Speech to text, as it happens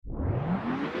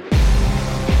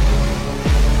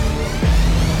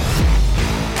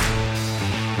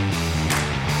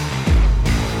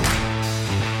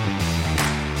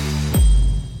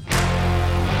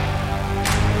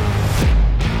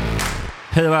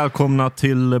Hej och välkomna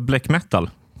till Black Metal.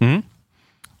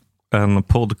 En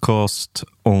podcast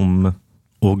om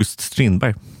August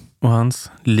Strindberg. Och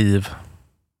hans liv.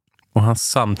 Och hans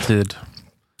samtid.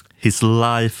 His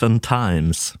life and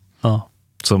times. Ja.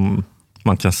 Som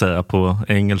man kan säga på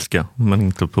engelska, men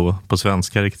inte på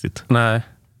svenska riktigt. Nej.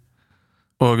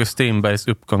 August Strindbergs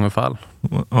uppgång och fall.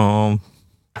 Ja.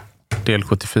 Del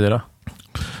 74.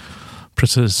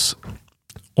 Precis.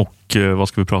 Och vad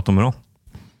ska vi prata om idag?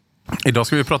 Idag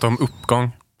ska vi prata om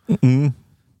uppgång.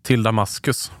 Till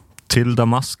Damaskus. Till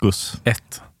Damaskus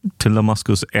 1. Till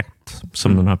Damaskus 1,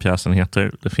 som den här pjäsen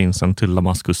heter. Det finns en till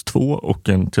Damaskus 2 och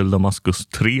en till Damaskus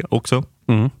 3 också.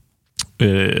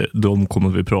 De kommer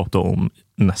vi prata om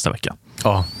nästa vecka.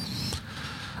 Ja.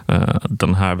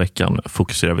 Den här veckan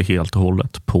fokuserar vi helt och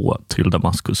hållet på till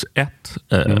Damaskus 1.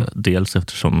 Dels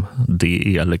eftersom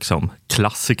det är liksom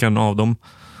klassikern av dem.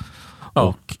 Ja.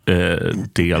 Och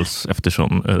dels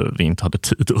eftersom vi inte hade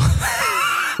tid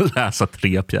att läsa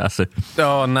 3 pjäser.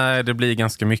 Ja, nej, det blir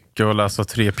ganska mycket att läsa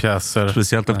 3 pjäser.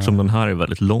 Speciellt eftersom den här är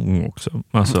väldigt lång också.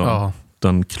 Alltså,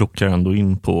 den klockar ändå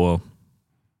in på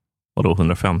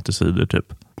 150 sidor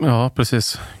typ. Ja,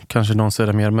 precis. Kanske någon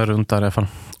sida mer, men runt där i alla fall.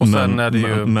 Och sen är det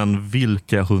ju... men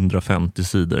vilka 150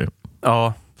 sidor?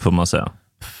 Ja. Får man säga.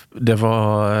 Det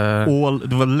var...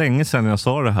 Det var länge sedan jag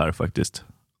sa det här faktiskt.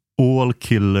 All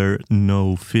killer,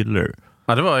 no filler.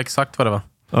 Ja, det var exakt vad det var.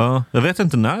 Ja, jag vet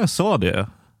inte när jag sa det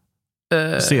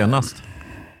senast.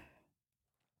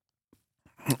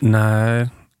 Nej,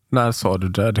 när sa du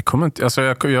det? Det kommer inte... Alltså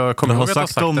jag kommer ihåg att jag har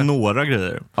sagt om det. Några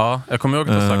grejer. Ja, jag kommer ihåg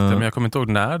att du har sagt det, men jag kommer inte ihåg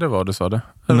när det var du sa det.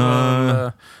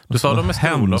 Nej. Du sa det med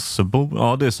Hemsbo.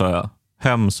 Ja, det sa jag.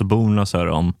 Hemsborna sa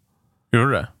jag om. Gjorde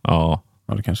du det? Ja.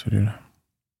 Ja, det kanske du gjorde.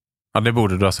 Ja, det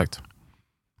borde du ha sagt.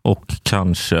 Och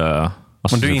kanske...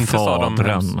 Alltså, om du inte sa dem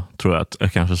tror jag att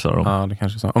jag kanske sa dem. Ja, det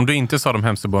kanske sa. Om du inte sa de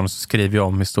Hemsöborna så skriver jag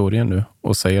om historien nu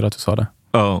och säger att du sa det.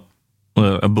 Ja,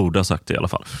 jag borde ha sagt det i alla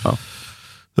fall. Ja.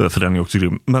 För den är också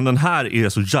grym. Men den här är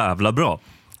så jävla bra.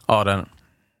 Ja, den.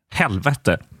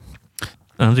 Helvete.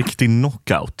 En riktig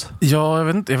knockout. Ja,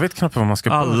 jag vet knappt vad man ska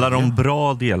börja. Alla de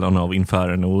bra delarna av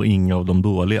Inferno och inga av de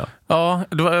dåliga. Ja,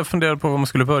 jag funderade på vad man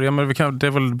skulle börja. Men det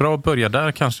är väl bra att börja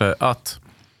där kanske. Att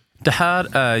det här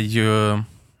är ju...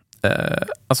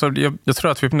 alltså jag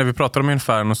tror att när vi pratade om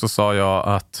Inferno så sa jag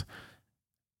att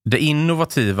det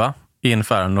innovativa i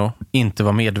Inferno inte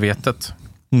var medvetet.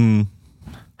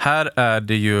 Här är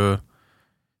det ju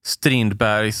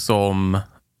Strindberg som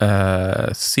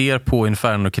ser på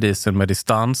Inferno-krisen med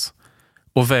distans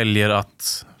och väljer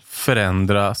att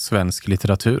förändra svensk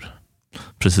litteratur.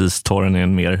 Precis, tar den i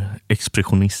en mer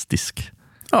expressionistisk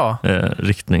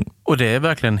riktning. Och det är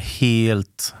verkligen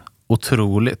helt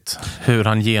otroligt hur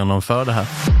han genomför det här.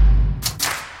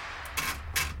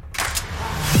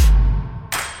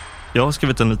 Jag har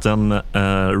skrivit en liten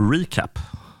recap.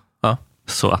 Ja.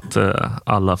 Så att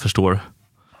alla förstår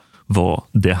vad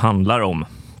det handlar om.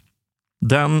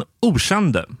 Den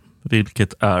okände,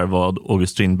 vilket är vad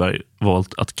August Strindberg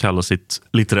valt att kalla sitt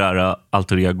litterära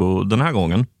alter ego den här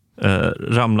gången,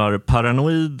 ramlar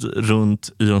paranoid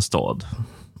runt i en stad.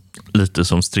 Lite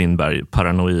som Strindberg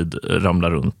paranoid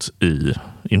ramlar runt i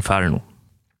Inferno.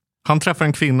 Han träffar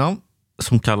en kvinna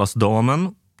som kallas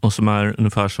Damen och som är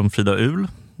ungefär som Frida Uhl.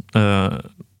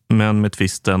 Men med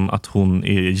twisten att hon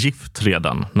är gift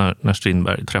redan när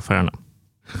Strindberg träffar henne.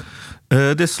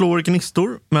 Det slår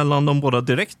gnistor mellan de båda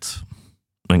direkt.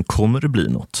 Men kommer det bli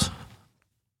något?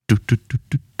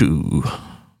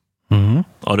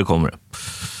 Ja, det kommer det.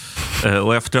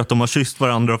 Och efter att de har kysst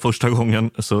varandra första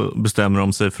gången så bestämmer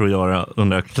de sig för att göra den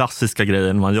där klassiska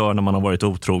grejen man gör när man har varit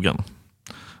otrogen.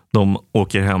 De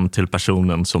åker hem till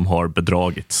personen som har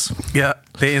bedragits. Ja,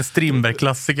 det är en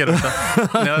Strindberg-klassiker.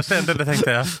 När jag kände det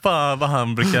tänkte jag, fan vad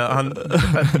han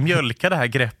mjölkar det här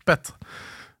greppet.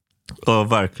 Ja,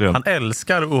 verkligen. Han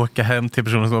älskar att åka hem till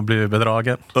personen som har blivit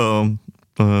bedragen.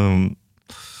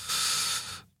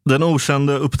 Den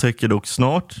okände upptäcker dock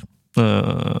snart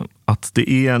att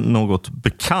det är något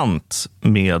bekant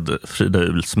med Frida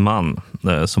Uhls man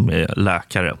som är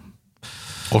läkare.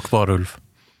 Och varulv.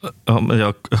 Ja, men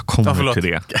jag kommer till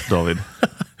det, David.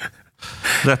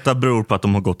 Detta beror på att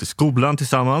de har gått i skolan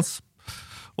tillsammans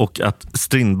och att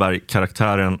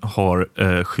Strindberg-karaktären har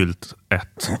skylt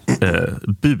ett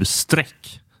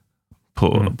bussträck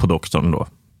på doktorn då.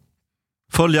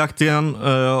 Följaktligen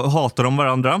hatar de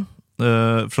varandra.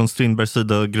 Från Strindbergs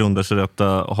sida grundar sig detta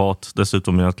hat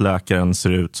dessutom i att läkaren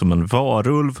ser ut som en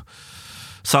varulv.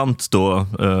 Samt då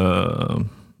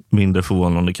mindre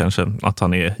förvånande kanske att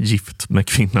han är gift med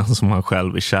kvinnan som han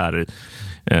själv är kär i.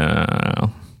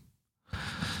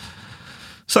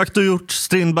 Sagt och gjort,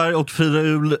 Strindberg och Frida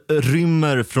Uhl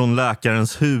rymmer från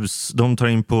läkarens hus. De tar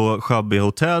in på Shabby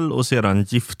hotell och sedan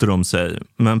gifter de sig.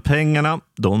 Men pengarna,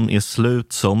 de är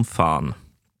slut som fan.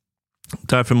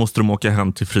 Därför måste de åka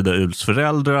hem till Frida Uhls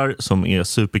föräldrar som är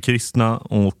superkristna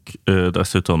och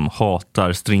dessutom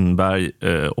hatar Strindberg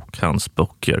och hans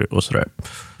böcker och sådär.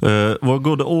 Vår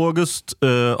gode August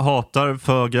hatar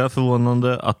föga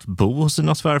förvånande att bo hos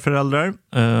sina svärföräldrar.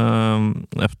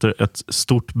 Efter ett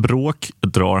stort bråk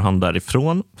drar han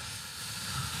därifrån.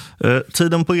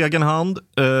 Tiden på egen hand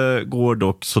går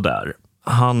dock sådär.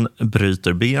 Han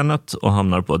bryter benet och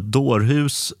hamnar på ett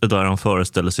dårhus där han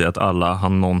föreställer sig att alla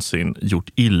han någonsin gjort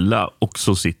illa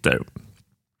också sitter.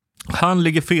 Han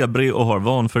ligger febrig och har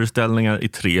vanföreställningar i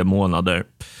 3 månader.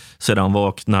 Sedan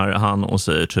vaknar han och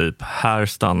säger typ, här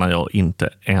stannar jag inte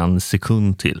en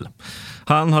sekund till.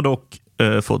 Han har dock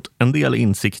fått en del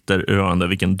insikter rörande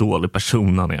vilken dålig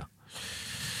person han är.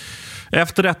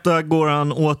 Efter detta går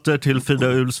han åter till Frida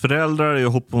Uhls föräldrar i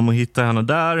hopp om att hitta henne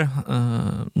där.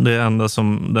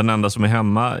 Den enda som är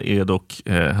hemma är dock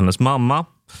hennes mamma.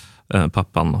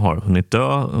 Pappan har hunnit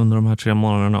dö under de här 3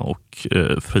 månaderna och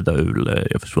Frida Uhl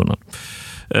är försvunnen.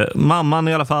 Mamman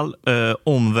i alla fall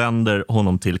omvänder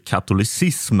honom till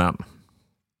katolicismen.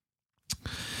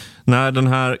 När den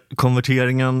här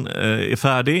konverteringen är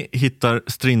färdig hittar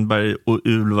Strindberg och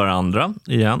Uhl varandra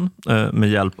igen med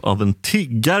hjälp av en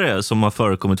tiggare som har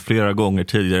förekommit flera gånger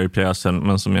tidigare i pjäsen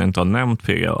men som jag inte har nämnt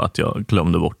PG att jag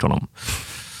glömde bort honom.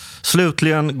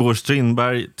 Slutligen går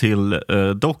Strindberg till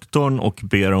doktorn och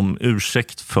ber om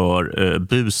ursäkt för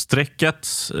bussträcket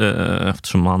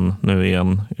eftersom han nu är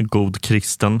en god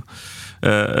kristen.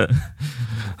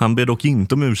 Han ber dock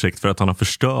inte om ursäkt för att han har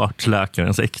förstört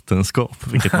läkarens äktenskap,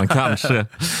 vilket man kanske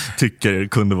tycker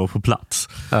kunde vara på plats.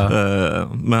 Ja.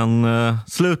 Men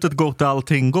slutet gott,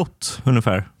 allting gott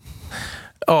ungefär.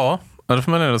 Ja, det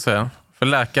får man ändå säga. För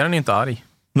läkaren är inte arg.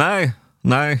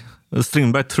 Nej.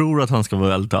 Strindberg tror att han ska vara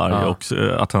väldigt arg och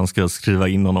att han ska skriva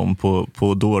in honom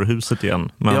på dårhuset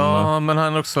igen. Men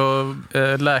han också,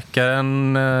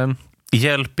 läkaren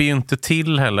hjälper ju inte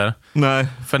till heller. Nej.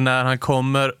 För när han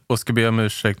kommer och ska be om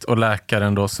ursäkt och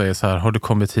läkaren då säger så här, har du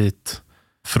kommit hit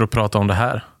för att prata om det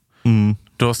här? Mm.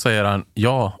 Då säger han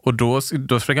ja, och då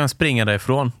försöker han springa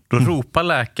därifrån. Då ropar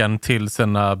läkaren till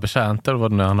sina betjänter,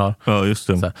 vad det nu han har. Ja, just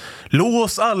det. Så här,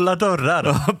 lås alla dörrar!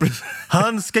 Ja,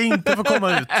 han ska inte få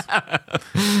komma ut!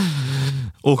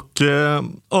 Och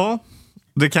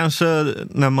det kanske,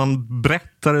 när man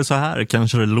berättar det så här,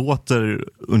 kanske det låter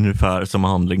ungefär som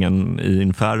handlingen i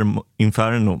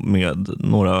Inferno med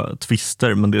några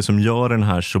twister. Men det som gör den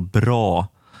här så bra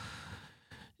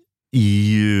är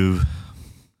ju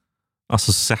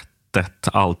alltså sättet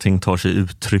allting tar sig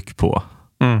uttryck på.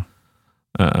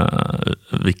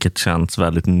 Vilket känns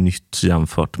väldigt nytt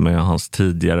jämfört med hans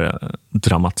tidigare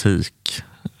dramatik.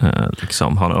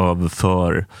 Liksom, han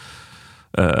överför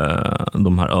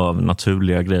de här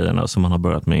övernaturliga grejerna som han har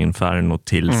börjat med Inferno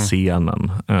till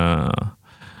scenen.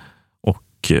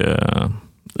 Och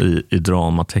i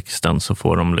dramatexten så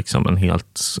får de liksom en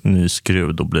helt ny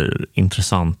skruv och blir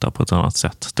intressanta på ett annat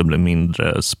sätt. Det blir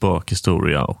mindre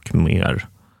spökhistoria och mer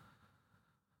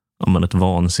ett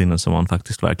vansinne som man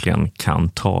faktiskt verkligen kan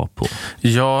ta på.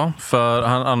 Ja, för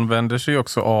han använder sig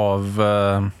också av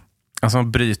alltså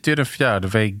han bryter ju den 4:e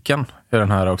väggen i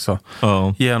den här också.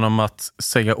 Genom att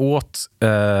säga åt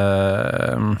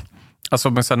alltså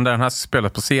men sen när den här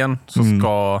spelas på scen så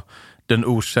ska den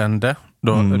okände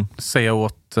då säga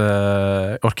åt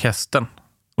orkestern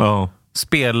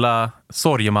spela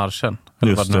sorgemarschen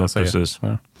eller just vad det, säger. precis.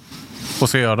 Ja. Och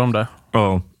så gör de det.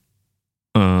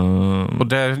 Och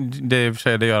det i och för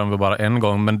sig, det gör de väl bara en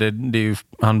gång, men det är ju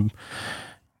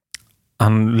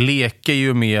han leker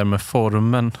ju mer med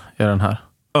formen i den här.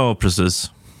 Ja,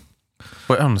 precis.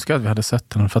 Och jag önskar att vi hade sett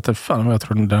den, för att fan vad jag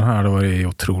tror den här då är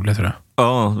otroligt, tror jag.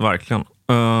 Ja, verkligen.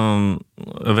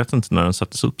 Jag vet inte när den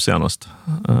sattes upp senast.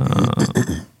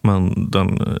 Men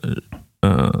den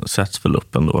sätts väl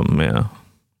upp ändå med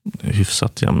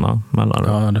hyfsat jämna mellan.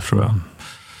 Ja, det tror jag.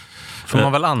 Får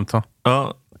man väl anta.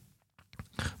 Ja.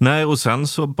 Nej, och sen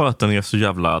så bara att den är så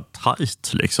jävla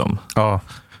tight liksom. Ja.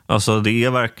 Alltså det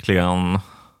är verkligen...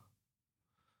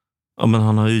 Ja, men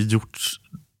han har ju gjort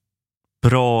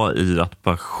bra i att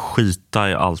bara skita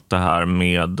i allt det här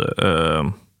med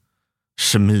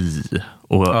kemi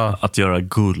och att göra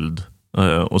guld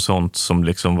och sånt som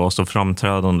liksom var så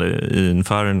framträdande i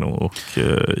Inferno och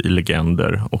i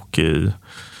Legender och i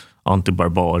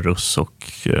Antibarbarus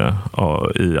och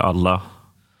i alla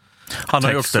han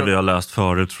texter också... vi har läst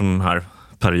förut från den här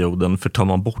perioden. För tar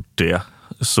man bort det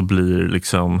så blir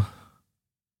liksom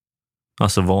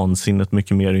alltså vansinnet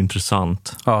mycket mer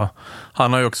intressant. Ja,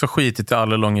 han har ju också skitit i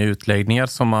alla långa utläggningar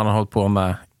som han har hållit på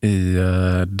med i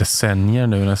decennier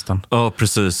nu nästan. Ja,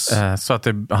 precis. Så att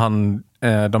de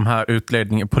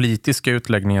här politiska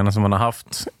utläggningarna som han har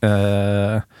haft,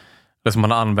 eller som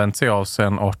han har använt sig av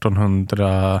sedan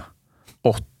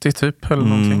 1880 typ eller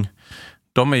någonting.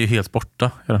 De är ju helt borta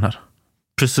i den här.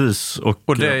 Precis.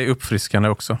 Och det är uppfriskande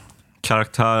också.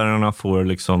 Karaktärerna får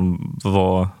liksom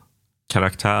vara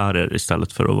karaktärer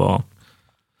istället för att vara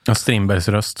Strindbergs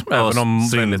röst. Även om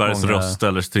Strindbergs röst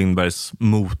eller Strindbergs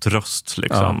motröst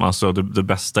liksom. Ja. Alltså det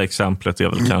bästa exemplet är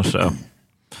väl kanske,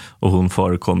 och hon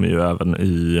förekommer ju även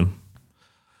i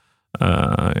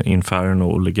Inferno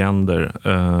och legender,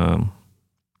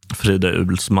 Frida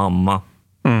Ubels mamma,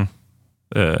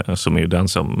 som är ju den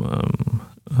som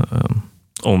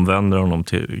omvänder honom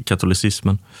till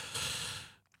katolicismen.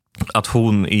 Att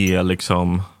hon är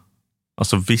liksom,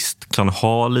 alltså visst kan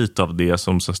ha lite av det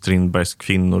som så Strindbergs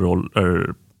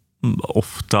kvinnoroller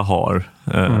ofta har.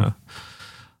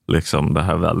 Liksom det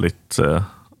här väldigt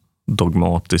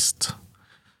dogmatiskt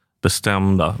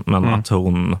bestämda. Men att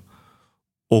hon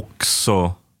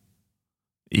också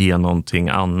är någonting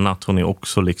annat. Hon är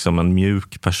också liksom en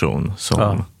mjuk person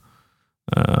som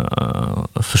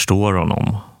förstår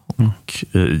honom och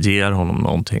ger honom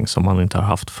någonting som han inte har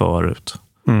haft förut.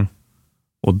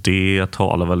 Och det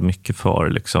talar väl mycket för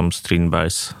liksom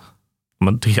Strindbergs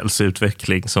dels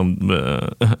utveckling som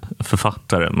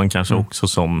författare, men kanske också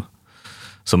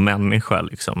som människa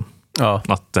liksom. Ja.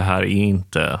 Att det här är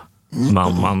inte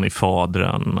mamman i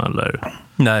Fadren eller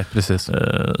nej, precis.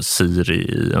 Siri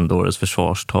i en Dores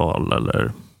försvarstal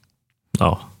eller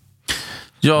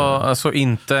alltså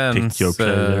inte ens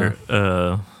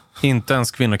inte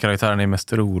ens kvinnokaraktären är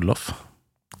Mäster Olof.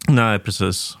 Nej,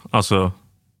 precis. Alltså,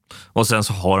 och sen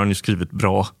så har han ju skrivit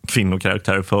bra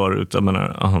kvinnokaraktärer förut. Jag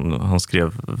menar, han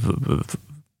skrev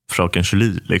Fröken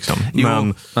Julie liksom.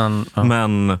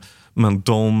 Men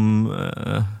de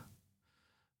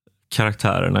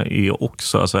karaktärerna är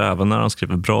också, alltså även när han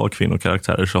skriver bra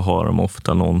kvinnokaraktärer så har de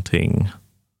ofta någonting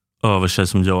över sig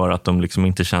som gör att de liksom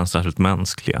inte känns särskilt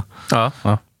mänskliga.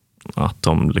 Att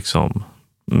de liksom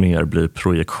mer blir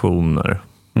projektioner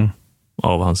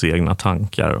av hans egna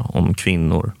tankar om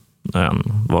kvinnor än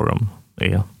vad de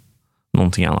är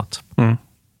någonting annat.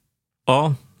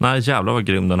 Ja, nej jävlar vad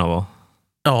grym den här var.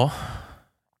 Ja.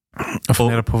 Jag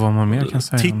funderar på vad man mer kan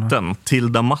säga. Titeln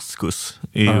Till Damaskus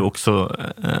är ju också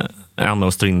en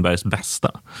av Strindbergs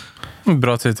bästa.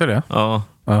 Bra titel det. Ja.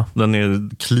 Den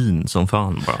är clean som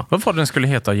fan bara. Vad var den skulle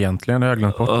heta egentligen? Det har jag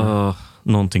glömt bort.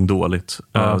 Någonting dåligt.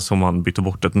 Som han bytte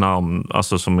bort ett namn.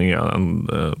 Alltså som är en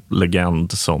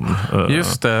legend som...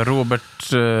 Just det,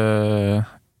 Robert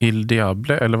Il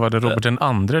Diable. Eller var det Robert den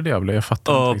andra Diable? Jag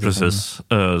fattar inte. Ja, precis.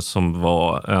 Som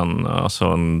var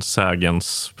en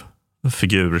sägens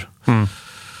figur.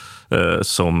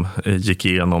 Som gick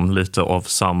igenom lite av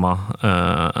samma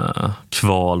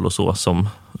kval och så som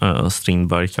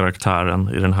Strindberg-karaktären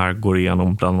i den här går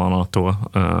igenom bland annat då,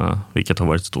 vilket har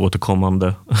varit ett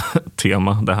återkommande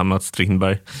tema, det här med att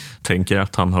Strindberg tänker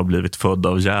att han har blivit född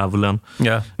av djävulen.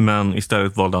 Men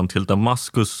istället valde han till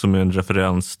Damaskus som är en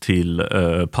referens till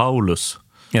Paulus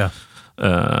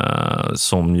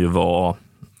som ju var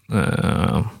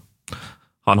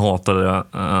han hatade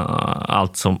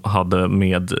allt som hade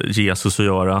med Jesus att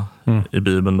göra i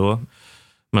Bibeln då.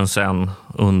 Men sen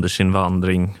under sin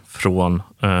vandring från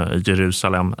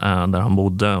Jerusalem där han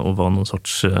bodde och var någon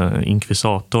sorts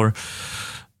inkvisator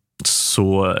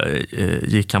så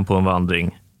gick han på en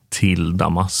vandring till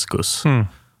Damaskus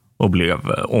och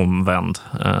blev omvänd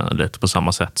lite på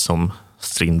samma sätt som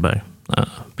Strindberg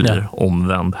blir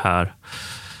omvänd här.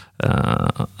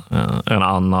 En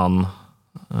annan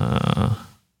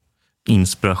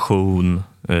inspiration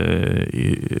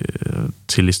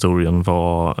till historien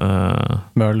var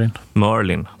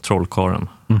Merlin, trollkarlen.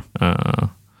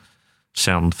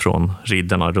 Känd från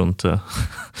riddarna runt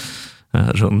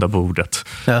runda bordet.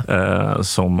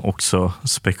 Som också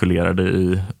spekulerade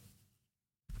i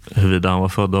huruvida han var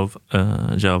född av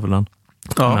djävulen.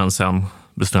 Men sen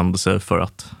bestämde sig för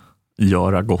att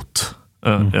göra gott.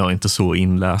 Jag är inte så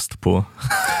inläst på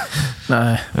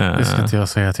nej, det ska inte jag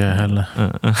säga att jag är heller.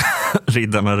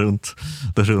 Riddarna runt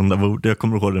det runda bordet. Jag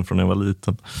kommer ihåg den från när jag var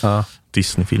liten.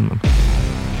 Disney-filmen.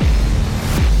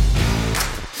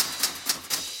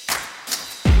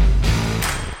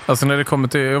 Alltså när det kommer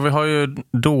till, vi har ju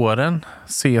dåren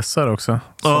Caesar också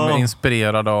som är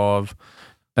inspirerad av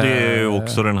det är ju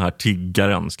också den här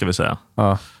tiggaren ska vi säga.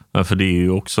 För det är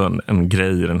ju också en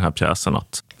grej i den här pjäsen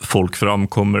att folk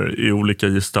framkommer i olika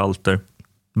gestalter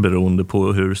beroende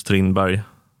på hur Strindberg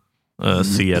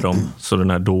ser dem. Så den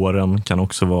här dåren kan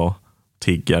också vara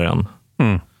tiggaren.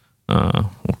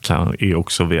 Och är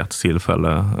också vid ett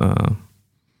tillfälle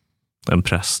en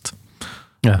präst.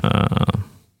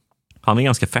 Han är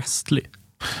ganska festlig.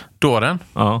 Dåren?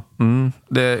 Ja.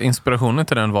 Inspirationen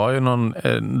till den var ju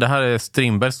det här är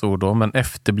Strindbergs ord då, men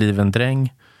efterbliven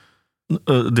dräng.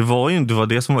 Det var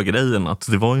det som var grejen, att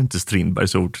det var ju inte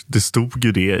Strindbergs ord. Det stod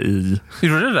ju det i...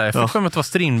 Gjorde det där? Jag fick för mig att det var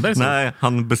Strindbergs ord. Nej,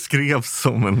 han beskrevs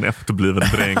som en efterbliven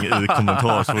dräng i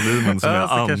kommentarsvolymen som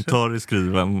jag antar är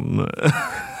skriven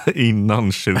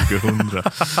innan 2000.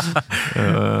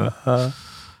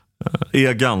 Är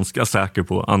jag ganska säker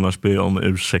på, annars ber jag om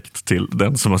ursäkt till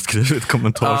den som har skrivit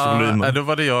kommentarsvolymen. Då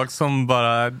var det jag som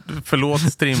bara, förlåt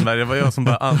Strindberg, det var jag som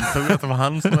bara antog att det var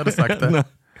han som hade sagt det.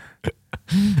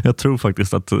 Jag tror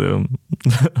faktiskt att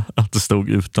det stod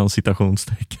utan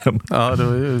citationstecken. Ja,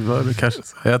 det var det kanske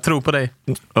så. Jag tror på dig.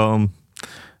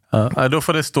 Då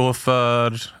får det stå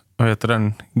för, vad heter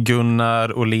den?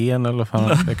 Gunnar Åhlén eller vad fan,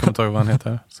 jag kommer inte ihåg vad han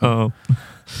heter. Så.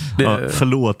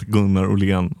 Förlåt Gunnar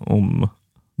Åhlén om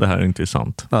det här inte är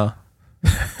sant. Ja.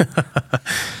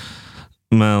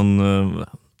 Men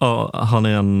han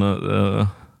är en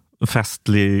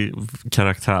festlig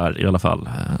karaktär i alla fall.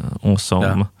 Och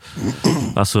som,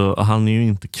 alltså, han är ju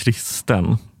inte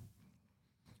kristen,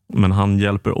 men han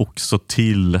hjälper också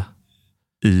till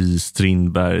i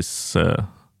Strindbergs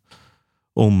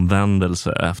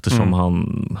omvändelse, eftersom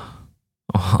han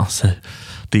säger,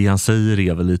 det han säger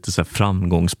är väl lite så här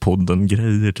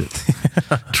framgångspodden-grejer typ.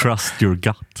 Trust your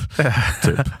gut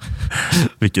typ.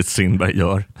 Vilket Strindberg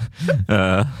gör.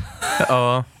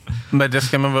 Ja, men det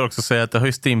ska man väl också säga att det har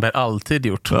ju Strindberg alltid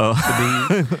gjort. Så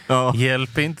det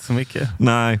hjälper inte så mycket.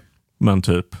 Nej, men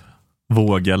typ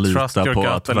våga lita på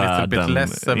att världen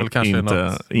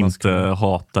inte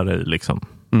hatar dig liksom.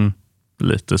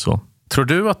 Lite så. Tror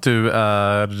du att du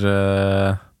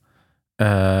är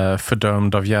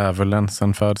fördömd av djävulen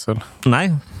sen födsel?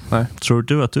 Nej. Tror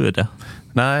du att du är det?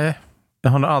 Nej,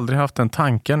 jag har nog aldrig haft den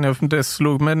tanken. Det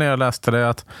slog mig när jag läste det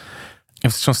att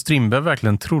eftersom Strindberg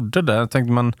verkligen trodde det,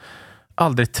 tänkte man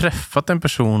aldrig träffat en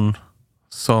person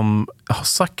som har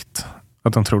sagt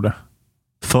att de tror det.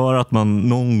 För att man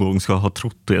någon gång ska ha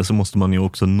trott det, så måste man ju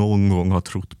också någon gång ha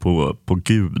trott på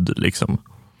Gud liksom.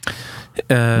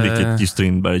 Vilket ju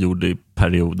Strindberg gjorde i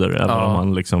perioder, även om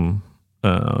han liksom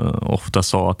ofta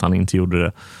sa att han inte gjorde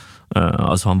det.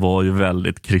 Alltså han var ju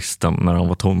väldigt kristen när han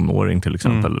var tonåring till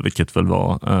exempel, vilket väl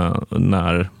var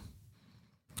när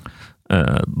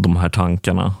de här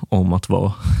tankarna om att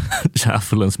vara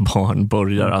djävulens barn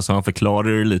börjar. Alltså han förklarar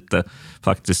det lite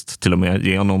faktiskt till och med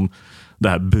genom det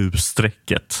här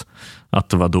bussträcket, att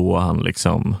det var då han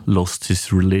liksom lost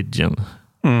his religion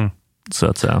så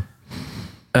att säga.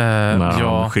 När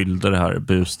han skyllde det här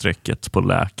bussträcket på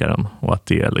läkaren och att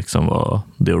det liksom var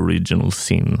the original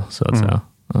sin så att säga.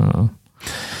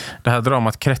 Det här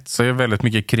dramat kretsar ju väldigt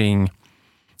mycket kring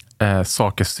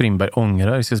saker Strindberg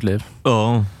ångrar i sitt liv.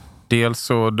 Ja. Dels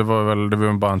så, det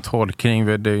var bara en tolkning,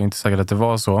 det är inte säkert att det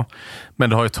var så. Men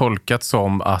det har ju tolkats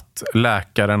som att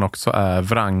läkaren också är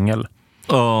Wrangel.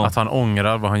 Att han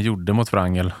ångrar vad han gjorde mot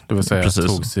Wrangel. Det vill säga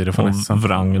tog Siri von Essen.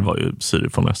 Wrangel var ju Siri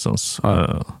von Essens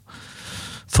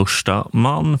första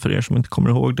man, för er som inte kommer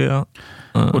ihåg det.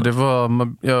 Och det var,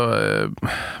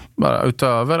 bara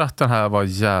utöver att den här var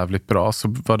jävligt bra,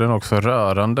 så var den också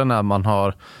rörande när man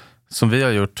har, som vi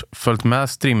har gjort, följt med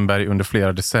Strindberg under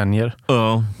flera decennier.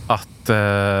 Att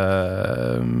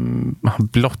han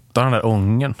blottar den där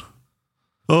ången.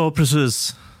 Ja,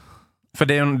 precis. För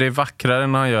det är vackrare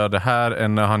när han gör det här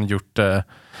än när han gjort det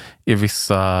i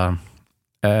vissa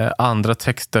andra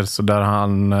texter, så där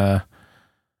han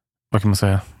vad kan man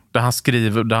säga?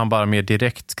 Där han bara mer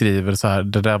direkt skriver så här,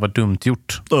 det där var dumt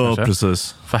gjort. Ja,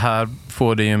 precis. För här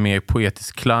får det ju mer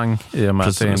poetisk klang i och med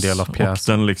att det är en del av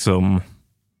pjäsen. Och den liksom,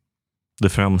 det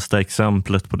främsta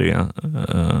exemplet på det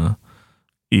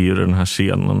är ju den här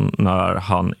scenen när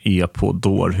han är på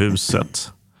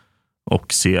dårhuset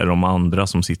och ser de andra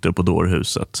som sitter på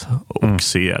dårhuset och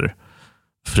ser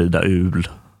Frida Uhl,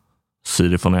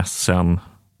 Siri von Essen,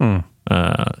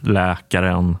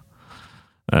 läkaren,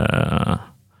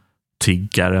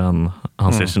 tiggaren,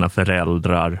 han ser sina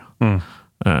föräldrar,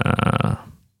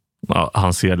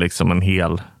 han ser liksom en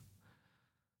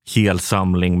hel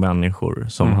samling människor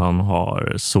som han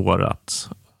har sårat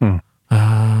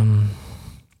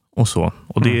och så,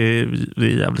 och det är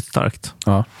jävligt starkt.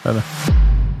 Ja, är det.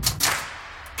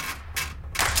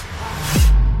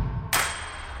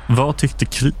 Vad tyckte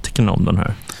kritikerna om den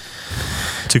här?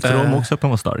 Tyckte de också att den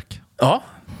var stark? Ja,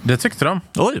 det tyckte de.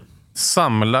 Oj.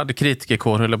 samlad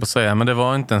kritikerkår, höll jag på att säga, men det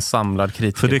var inte en samlad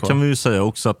kritikerkår. För det kan vi ju säga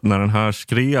också att när den här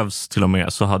skrevs till och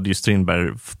med så hade ju Strindberg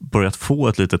börjat få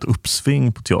ett litet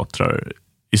uppsving på teatrar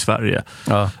i Sverige.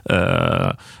 Ja.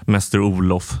 Mäster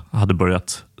Olof hade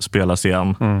börjat spelas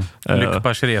igen.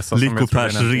 Lyckopers resa.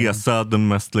 Lyckopers resa, den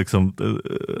mest, liksom,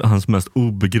 hans mest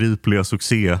obegripliga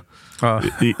succé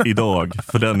idag.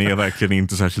 För den är verkligen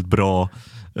inte särskilt bra.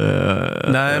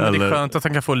 Nej, men det är skönt att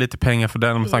han kan få lite pengar för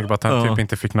den med tanke på att han typ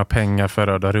inte fick några pengar för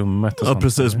Röda rummet. Och sånt.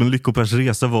 Precis, men Lyckopers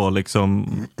resa var liksom,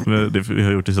 vi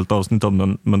har gjort ett helt avsnitt om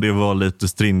den, men det var lite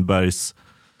Strindbergs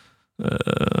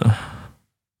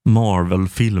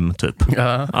Marvel-film typ.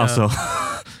 Alltså,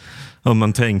 om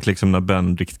man tänker liksom när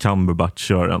Benedict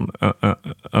Cumberbatch gör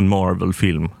en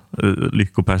Marvel-film.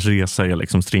 Lyckopers resa är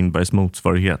liksom Strindbergs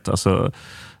motsvarighet. Alltså,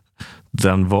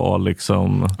 den var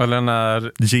liksom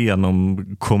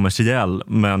genomkommersiell,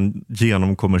 men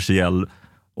genomkommersiell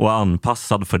och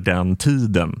anpassad för den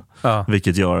tiden.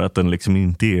 Vilket gör att den liksom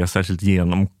inte är särskilt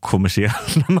genomkommersiell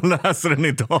när man läser den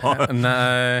idag.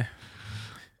 Nej.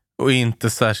 Och inte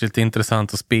särskilt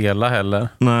intressant att spela heller.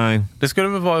 Nej. Det skulle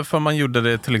väl vara för man gjorde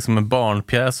det till liksom en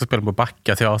barnpjäs och spelade på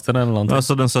Backateatern eller någonting.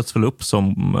 Alltså den sätts väl upp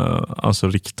som alltså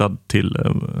riktad till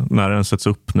när den sätts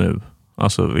upp nu.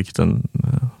 Alltså vilket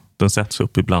den sätts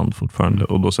upp ibland fortfarande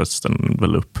och då sätts den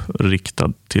väl upp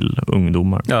riktad till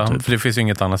ungdomar. Ja, typ. för det finns ju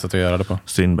inget annat sätt att göra det på.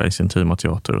 Strindbergs intima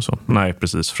teater och så. Nej,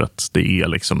 precis, för att det är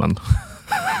liksom en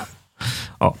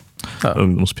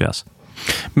ungdomspjäs.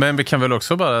 Men vi kan väl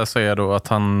också bara säga då att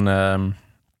han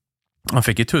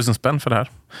fick ju 1000 spänn för det här.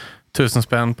 1000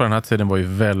 spänn på den här tiden var ju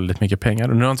väldigt mycket pengar.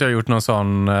 Och nu har inte jag gjort någon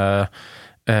sån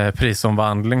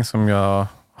prisomvandling som jag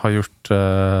har gjort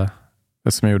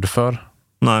som jag gjorde förr.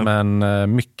 Nej.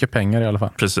 Men mycket pengar i alla fall.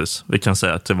 Precis, vi kan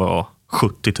säga att det var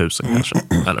 70 000 kanske,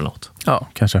 eller något. Ja,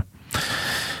 kanske.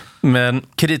 Men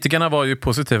kritikerna var ju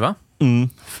positiva.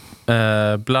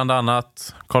 Bland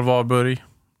annat Carl Warburg,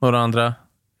 några andra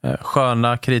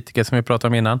sköna kritiker som vi pratade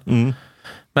om innan.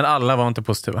 Men alla var inte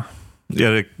positiva.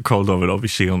 Är det Carl David av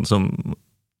Wirsén som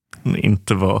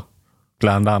inte var...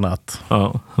 Bland annat.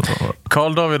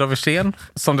 Carl David av Wirsén,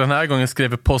 som den här gången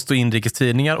skrev post- och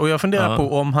inrikestidningar. Och jag funderar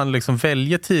på om han liksom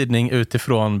väljer tidning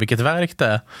utifrån vilket verk det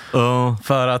är.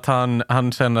 För att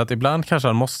han känner att ibland kanske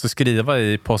han måste skriva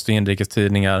i post- och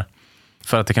inrikestidningar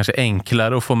för att det kanske är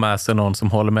enklare att få med sig någon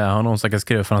som håller med honom som kan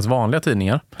skriva för hans vanliga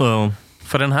tidningar.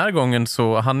 För den här gången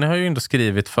så, han har ju inte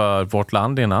skrivit för Vårt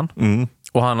Land innan.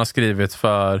 Och han har skrivit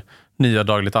för Nya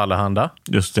Dagligt Allehanda.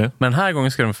 Just det. Men den här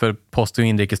gången skrev de för post- och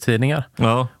inrikestidningar.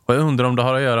 Och jag undrar om det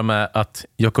har att göra med att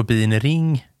Jacobin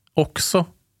Ring också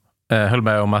höll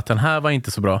med om att den här var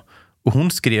inte så bra. Och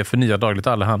hon skrev för Nya Dagligt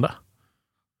Allehanda.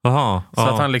 Så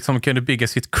att han liksom kunde bygga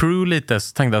sitt crew lite.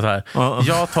 Så tänkte jag så här,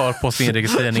 jag tar post- och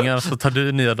inrikestidningar så tar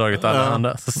du Nya Dagligt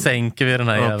Allehanda. Så sänker vi den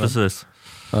här jäveln. Precis.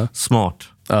 Smart.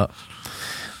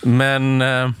 Men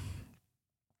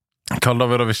Carl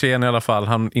David av Wirsén i alla fall,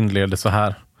 han inledde så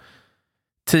här.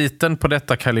 Titeln på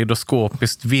detta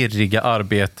kaleidoskopiskt virriga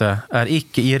arbete är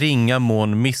icke i ringa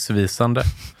mån missvisande.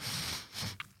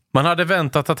 Man hade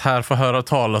väntat att här få höra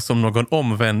talas om någon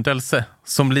omvändelse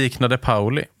som liknade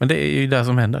Pauli. Men det är ju det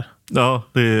som händer. Ja,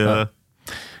 det är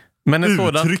men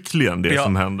uttryckligen det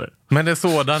som händer. Men en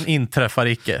sådan inträffar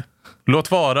icke.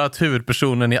 Låt vara att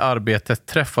huvudpersonen i arbetet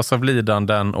träffas av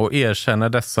lidanden och erkänner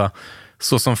dessa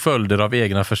såsom följder av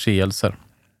egna förseelser.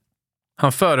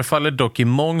 Han förefaller dock i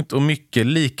mångt och mycket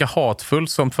lika hatfull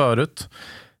som förut.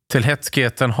 Till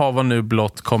hätskheten har han nu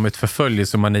blott kommit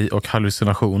förföljelsemani och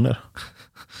hallucinationer.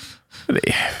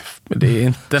 Det är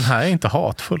inte, den här är inte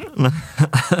hatfull.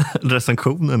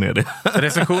 Recensionen är det.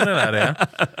 Recensionen är det.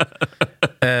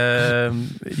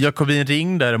 Jacobin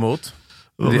Ring däremot.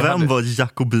 Vem var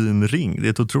Jacobin Ring? Det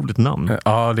är ett otroligt namn.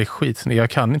 Ja, det är skit. Jag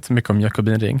kan inte mycket om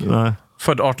Jacobin Ring. Nej.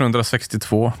 Född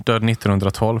 1862, död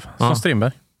 1912. Som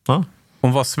Strindberg.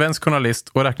 Hon var svensk journalist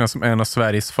och räknas som en av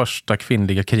Sveriges första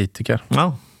kvinnliga kritiker.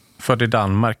 Född i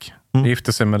Danmark.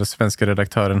 Gifte sig med den svenska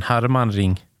redaktören Herman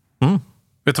Ring.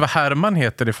 Vet du vad Herman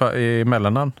heter i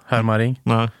mellannamn? Herman Ring?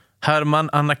 Nej. Herman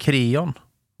Anakreon.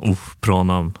 Bra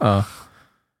namn.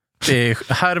 Det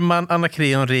är Herman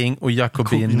Anakreon Ring och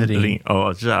Jacobin Ring.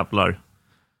 Ja, jävlar.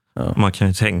 Man kan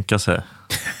ju tänka sig.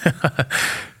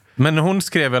 Men hon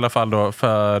skrev i alla fall då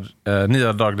för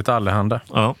Nya Dagligt Allehanda.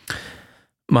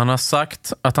 Man har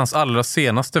sagt att hans allra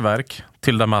senaste verk,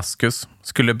 Till Damaskus,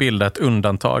 skulle bilda ett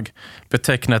undantag,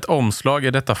 beteckna ett omslag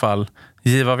i detta fall,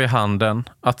 giva vid handen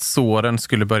att såren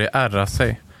skulle börja ärra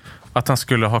sig, att han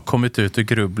skulle ha kommit ut ur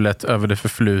grubblet över det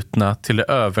förflutna till det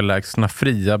överlägsna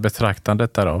fria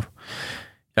betraktandet därav.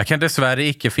 Jag kan dessvärre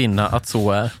icke finna att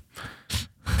så är.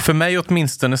 För mig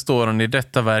åtminstone står han i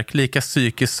detta verk lika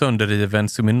psykiskt sönderriven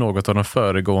som i något av de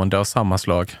föregående av samma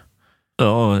slag.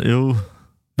 Ja, jo.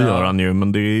 Det gör han ju,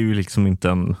 men det är ju liksom inte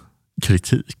en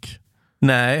kritik.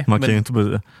 Nej. Man kan ju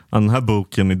inte den här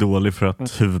boken är dålig för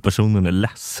att huvudpersonen är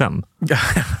ledsen.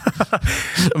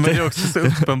 Men det är också så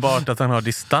uppenbart att han har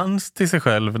distans till sig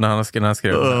själv när han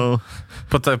skrev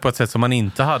den. På ett sätt som han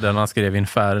inte hade när han skrev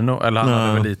Inferno. Eller han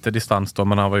hade väl lite distans då,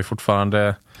 men han var ju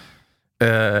fortfarande...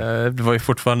 det var ju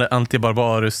fortfarande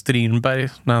Antibarbarus Strindberg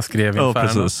när han skrev Inferno.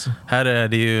 Precis. Här är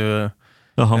det ju...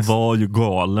 Ja, han var ju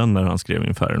galen när han skrev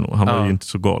Inferno. Han var ju inte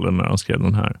så galen när han skrev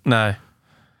den här. Nej.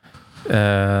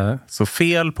 Så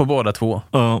fel på båda två.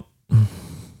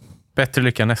 Bättre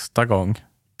lycka nästa gång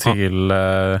till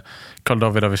Carl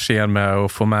David Avicenn med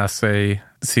att få med sig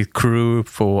sitt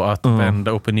crew på att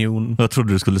vända opinion. Jag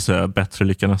trodde du skulle säga bättre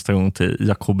lycka nästa gång till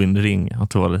Jakobin Ring. Att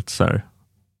det var lite så här...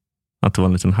 Att det var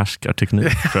en liten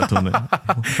härskarteknik för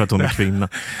att hon är kvinna.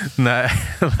 Nej,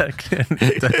 verkligen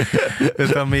inte.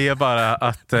 Utan mer bara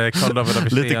att Carl David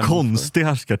Avicenn... Lite konstig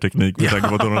härskarteknik med tanke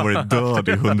på att hon har varit död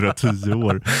i 110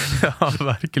 år. Ja,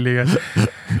 verkligen.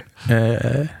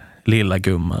 Lilla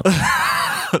gumman.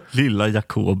 Lilla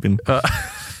Jakobin.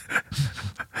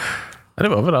 Det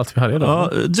var väl allt vi hade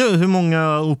idag. Ja, hur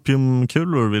många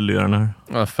opiumkulor vill du göra den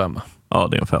här? 5. Ja,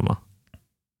 det är en 5.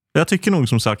 Jag tycker nog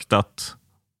som sagt att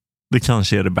det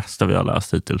kanske är det bästa vi har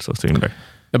läst hittills av Strindberg.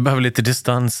 Jag behöver lite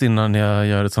distans innan jag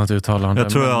gör ett sånt uttalande. Jag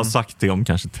tror jag har sagt det om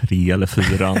kanske 3 eller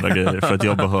 4 andra grejer för att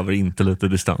jag behöver inte lite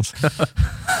distans.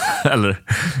 Eller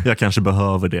jag kanske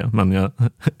behöver det, men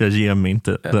jag ger mig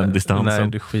inte den distansen.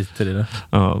 Nej, du skiter i det.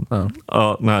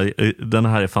 Nej, den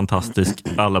här är fantastisk.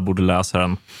 Alla borde läsa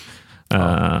den.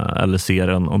 Eller se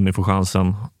den om ni får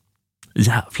chansen.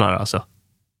 Jävlar alltså.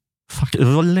 Fuck, det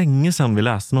var länge sedan vi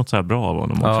läste något så här bra av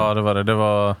honom också. Ja, det var det. Det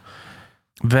var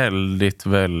väldigt,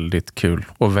 väldigt kul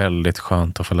och väldigt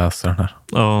skönt att få läsa den här.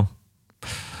 Ja.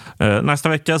 Nästa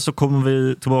vecka så kommer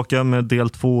vi tillbaka med del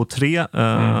 2 och 3.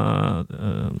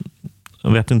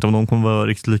 Jag vet inte om de kommer vara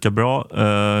riktigt lika bra.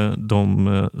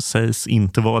 De sägs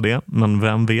inte vara det, men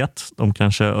vem vet? De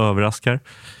kanske överraskar.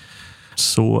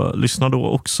 Så lyssna då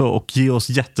också och ge oss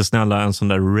jättesnälla en sån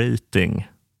där rating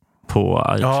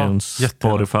på iTunes,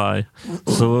 Spotify.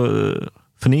 Så,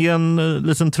 för ni är en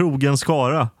liten trogen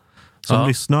skara som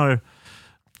lyssnar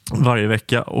varje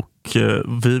vecka och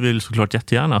vi vill såklart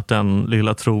jättegärna att den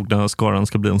lilla trogna skaran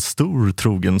ska bli en stor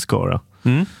trogen skara.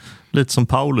 Lite som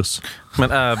Paulus.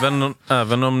 Men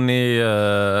även om ni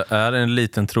är en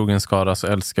liten trogen skara så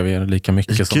älskar vi er lika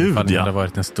mycket som ifall ni hade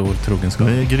varit en stor trogen skara.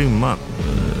 Ni är grymma.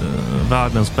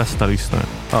 Världens bästa lyssnare.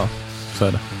 Ja, så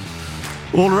är det.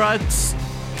 All right.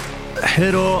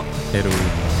 Hej då. Hej då.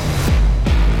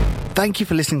 Thank you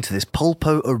for listening to this Polpo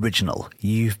original.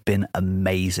 You've been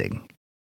amazing.